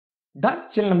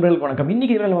Channel நண்பர்களுக்கு வணக்கம்.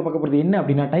 இன்னைக்கு நம்ம பார்க்க போகிறது என்ன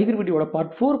அப்படின்னா டைகர் வீடியோட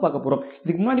பார்ட் 4 பார்க்க போகிறோம்.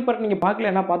 இதுக்கு முன்னாடி பார்ட் நீங்கள்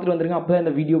பார்க்கலன்னா பார்த்துட்டு வந்துருங்க, அப்போ தான்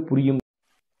இந்த வீடியோ புரியும்.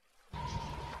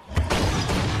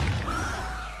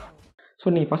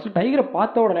 ஸோ நீங்கள் ஃபஸ்ட்டு டைகரை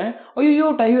பார்த்த உடனே ஐயோ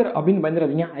டைகர் அப்படின்னு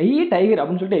பயந்துடாதீங்க. டைகர்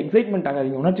அப்படின்னு சொல்லிட்டு எக்ஸைட்மெண்ட்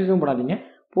ஆகாதீங்க, உணர்ச்சியும் படாதீங்க.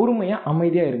 பொறுமையாக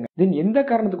அமைதியாக இருங்க. தென் எந்த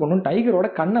காரணத்துக்கு ஒன்றும் டைகரோட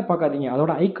கண்ணை பார்க்காதீங்க,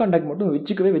 அதோட ஐ கான்டாக்ட் மட்டும்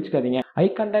வச்சுக்காதீங்க. ஐ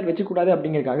கான்டாக்ட் வச்சுக்கூடாது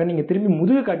அப்படிங்கிறதுக்காக நீங்கள் திரும்பி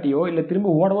முதுகு காட்டியோ இல்லை திரும்ப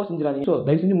ஓடவோ செஞ்சிடாதீங்க. ஸோ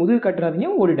தயவு செஞ்சு முதுகு காட்டுறாதீங்க,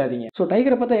 ஓடிடாதீங்க. ஸோ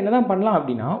டைகரை பார்த்தா என்னதான் பண்ணலாம்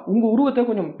அப்படின்னா உங்கள் உருவத்தை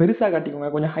கொஞ்சம் பெருசாக காட்டிக்கோங்க,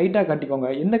 கொஞ்சம் ஹைட்டாக காட்டிக்கோங்க.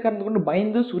 எந்த காரணத்துக்கு கொண்டு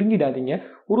பயந்து சுருங்கிடாதீங்க.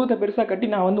 உருவத்தை பெருசாக கட்டி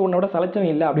நான் வந்து உன்னோட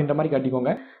சலைச்சவன் இல்லை அப்படின்ற மாதிரி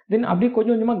காட்டிக்கோங்க. தென் அப்படியே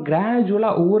கொஞ்சம் கொஞ்சமாக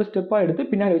கிராஜுவலாக ஒவ்வொரு ஸ்டெப்பாக எடுத்து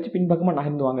பின்னாடி வச்சு பின்பக்கமாக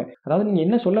நகர்ந்துவாங்க. அதாவது நீங்கள்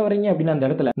என்ன சொல்ல வரீங்க அப்படின்னா அந்த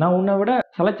இடத்துல நான் உன்னை விட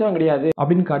சலைச்சவன் கிடையாது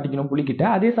அப்படின்னு காட்டிக்கணும் புலிக்கிட்ட.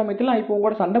 அதே சமயத்தில் இப்போ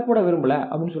உங்களோட சண்டை போட விரும்பல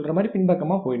அப்படின்னு சொல்ற மாதிரி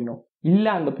பின்பக்கமாக போயிடணும்.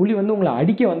 இல்லை அந்த புலி வந்து உங்களை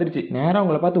அடிக்க வந்துருச்சு, நேராக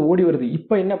உங்களை பார்த்து ஓடி வருது.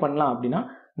 இப்போ என்ன பண்ணலாம் அப்படின்னா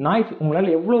நாய்ஸ்,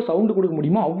 உங்களால் எவ்வளோ சவுண்டு கொடுக்க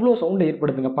முடியுமோ அவ்வளோ சவுண்டை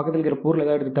ஏற்படுத்துங்க. பக்கத்தில் இருக்கிற பொருள்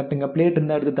ஏதாவது எடுத்து தட்டுங்க, பிளேட்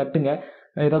இருந்தால் எடுத்து தட்டுங்க,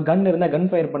 ஏதாவது கன் இருந்தால் கன்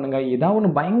ஃபயர் பண்ணுங்க. ஏதாவது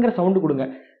ஒன்று பயங்கர சவுண்டு கொடுங்க.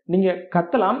 நீங்கள்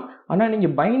கத்தலாம், ஆனால்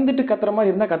நீங்கள் பயந்துட்டு கத்துற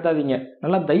மாதிரி இருந்தால் கத்தாதீங்க.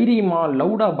 நல்லா தைரியமாக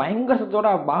லவுடாக பயங்கர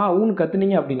சத்தோட பா ஊன்னு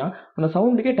கத்துனீங்க அப்படின்னா அந்த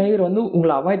சவுண்டுக்கே டைகர் வந்து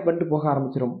உங்களை அவாய்ட் பண்ணிட்டு போக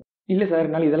ஆரம்பிச்சிடும். இல்லை சார்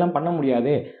என்னால் இதெல்லாம் பண்ண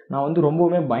முடியாது, நான் வந்து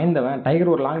ரொம்பவுமே பயந்தவன்,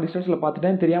 டைகர் ஒரு லாங் டிஸ்டன்ஸில்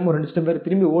பார்த்துட்டேன், தெரியாமல் ஒரு 2 ஸ்டெப் பேர்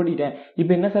திரும்பி ஓடிட்டேன்,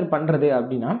 இப்போ என்ன சார் பண்ணுறது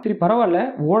அப்படின்னா சரி பரவாயில்ல,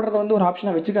 ஓடுறத வந்து ஒரு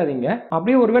ஆப்ஷனாக வச்சுக்காதீங்க.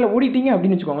 அப்படியே ஒரு வேளை ஓடிட்டீங்க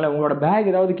அப்படின்னு வச்சுக்கோங்களேன், உங்களோட பேக்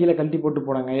ஏதாவது கீழே கழட்டி போட்டு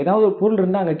போனாங்க, ஏதாவது ஒரு பொருள்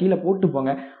இருந்தால் அங்கே கீழே போட்டு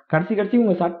போங்க. கடைசி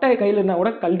உங்கள் சட்டை கையில் இருந்தால்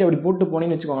கூட கழட்டி அப்படி போட்டு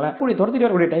போனீங்கன்னு வச்சுக்கோங்களேன், அப்படி துரத்திட்டு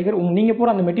வரக்கூடிய டைகர் நீங்கள்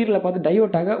போகிற அந்த மெட்டீரியலை பார்த்து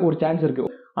டைவர்ட் ஆக ஒரு சான்ஸ் இருக்குது.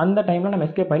 அந்த டைமில் நம்ம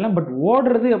எஸ்கேப் ஆகிடலாம். பட்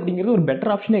ஓடுறது அப்படிங்கிறது ஒரு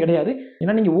பெட்டர் ஆப்ஷனே கிடையாது.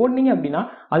 ஏன்னா நீங்கள் ஓடினீங்க அப்படின்னா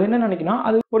அது என்ன நினைக்கணும்,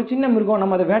 அது ஒரு சின்ன மிருகம்,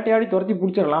 நம்ம அதை வேட்டையாடி துரத்தி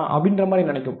பிடிச்சிடலாம் அப்படின்ற மாதிரி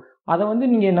நினைக்கும். அதை வந்து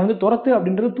நீங்கள் என்ன வந்து துரத்து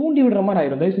அப்படின்றது தூண்டி விடுற மாதிரி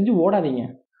ஆயிரும். தயவு செஞ்சு ஓடாதீங்க.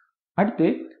 அடுத்து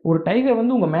ஒரு டைகர்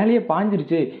வந்து உங்கள் மேலேயே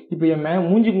பாஞ்சிருச்சு, இப்போ என்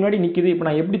மூஞ்சிக்கு முன்னாடி நிற்குது, இப்போ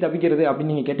நான் எப்படி தப்பிக்கிறது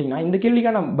அப்படின்னு நீங்கள் கேட்டிங்கன்னா இந்த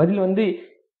கேள்விக்கான பதில் வந்து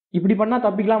இப்படி பண்ணால்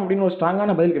தப்பிக்கலாம் அப்படின்னு ஒரு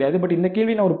ஸ்ட்ராங்கான பதில் கிடையாது. பட் இந்த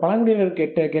கேள்வி நான் ஒரு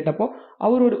பழங்குடியினர் கேட்டப்போ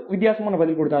அவர் ஒரு வித்தியாசமான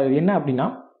பதில் கொடுத்தாரு. என்ன அப்படின்னா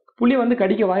புலி வந்து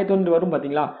கடிக்க வாயை திறந்து வரும்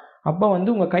பார்த்தீங்களா, அப்போ வந்து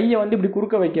உங்கள் கையை வந்து இப்படி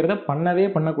குறுக்க வைக்கிறத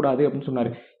பண்ணக்கூடாது அப்படின்னு சொன்னார்.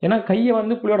 ஏன்னா கையை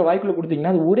வந்து புலியோட வாய்க்குள்ளே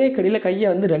கொடுத்தீங்கன்னா அது ஒரே கடியில் கையை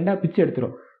வந்து 2ஆக பிச்சு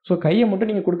எடுத்துரும். ஸோ கையை மட்டும்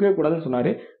நீங்கள் கொடுக்கவே கூடாதுன்னு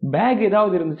சொன்னார். பேக்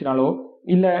ஏதாவது இருந்துச்சுனாலோ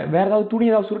இல்லை வேறு ஏதாவது துணி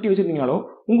ஏதாவது சுருட்டி வச்சுருந்தீங்களோ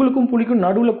உங்களுக்கும் புலிக்கும்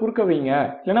நடுவில் குறுக்க வைங்க,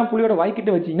 இல்லைனா புலியோட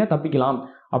வாய்க்கிட்ட வச்சிங்கன்னா தப்பிக்கலாம்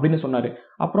அப்படின்னு சொன்னார்.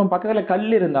 அப்புறம் பக்கத்தில்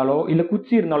கல் இருந்தாலோ இல்லை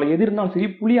குச்சி இருந்தாலோ எது இருந்தாலும் சரி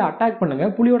புலியை அட்டாக் பண்ணுங்க,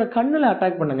 புலியோட கண்ணில்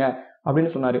அட்டாக் பண்ணுங்க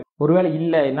அப்படின்னு சொன்னார். ஒருவேளை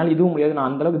இல்லை என்னால் இதுவும் முடியாது, நான்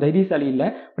அந்தளவுக்கு தைரியசாலி இல்லை,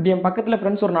 பட் என் பக்கத்தில்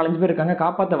ஃப்ரெண்ட்ஸ் ஒரு 4-5 பேர் இருக்காங்க,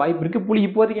 காப்பாற்ற வாய்ப்பு இருக்குது, புலி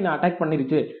இப்போதைக்கு நான் அட்டாக்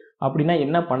பண்ணிருச்சு அப்படின்னா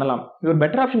என்ன பண்ணலாம்? இது ஒரு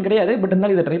பெட்டர் ஆப்ஷன் கிடையாது, பட்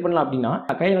இருந்தாலும் இதை ட்ரை பண்ணலாம். அப்படின்னா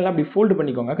கையை நல்லா அப்படி ஃபோல்டு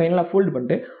பண்ணிக்கோங்க. கை நல்லா ஃபோல்டு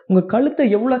பண்ணிட்டு உங்கள் கழுத்தை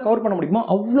எவ்வளோ கவர் பண்ண முடியுமோ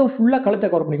அவ்வளோ ஃபுல்லாக கழுத்தை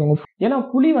கவர் பண்ணிக்கோங்க. ஏன்னா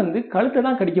புலி வந்து கழுத்தை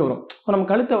தான் கடிக்க வரும். ஸோ நம்ம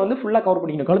கழுத்தை வந்து ஃபுல்லாக கவர்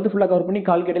பண்ணிக்கணும். கழுத்து ஃபுல்லாக கவர் பண்ணி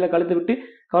கால் கடையில் கழுத்தை விட்டு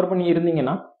கவர் பண்ணி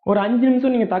இருந்தீங்கன்னா ஒரு 5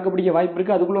 நிமிஷம் நீங்கள் தாக்கு பிடிக்க வாய்ப்பு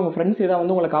இருக்குது. அதுக்குள்ளே உங்கள் ஃப்ரெண்ட்ஸ் ஏதாவது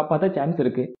வந்து உங்களை காப்பாற்ற சான்ஸ்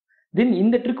இருக்குது. தென்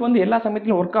இந்த ட்ரிக் வந்து எல்லா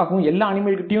சமயத்திலும் ஒர்க் ஆகும். எல்லா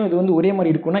அனிமல்கிட்டையும் இது வந்து ஒரே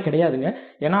மாதிரி இருக்கும்னா கிடையாதுங்க.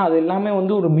 ஏன்னா அது எல்லாமே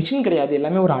வந்து ஒரு மிஷின் கிடையாது,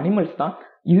 எல்லாமே ஒரு அனிமல்ஸ் தான்.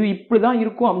 இது இப்படி தான்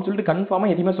இருக்கும் அப்படின்னு சொல்லிட்டு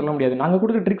கன்ஃபார்மாக எதுவுமே சொல்ல முடியாது. நாங்கள்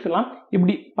கொடுக்குற ட்ரிக்ஸ் எல்லாம்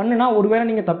இப்படி பண்ணுனா ஒருவேளை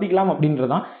நீங்கள் தப்பிக்கலாம்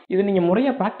அப்படின்றதான். இதை நீங்கள்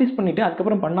முறையாக ப்ராக்டிஸ் பண்ணிவிட்டு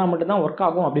அதுக்கப்புறம் பண்ணால் மட்டும்தான் ஒர்க்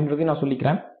ஆகும் அப்படின்றதையும் நான்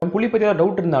சொல்லிக்கிறேன். புலி பற்றி ஏதாவது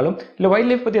டவுட் இருந்தாலும் இல்லை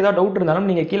வைல்ட் லைஃப் பற்றி ஏதாவது டவுட் இருந்தாலும்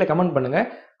நீங்கள் கீழே கமெண்ட் பண்ணுங்கள்,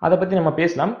 அதை பற்றி நம்ம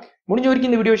பேசலாம். முடிஞ்ச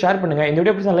வரைக்கும் இந்த வீடியோ ஷேர் பண்ணுங்கள். இந்த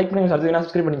வீடியோ பிடிச்சா லைக் பண்ணுங்கள்,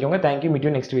 சப்ஸ்கிரைப் பண்ணிக்கோங்க. Thank you, meet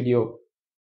you next video.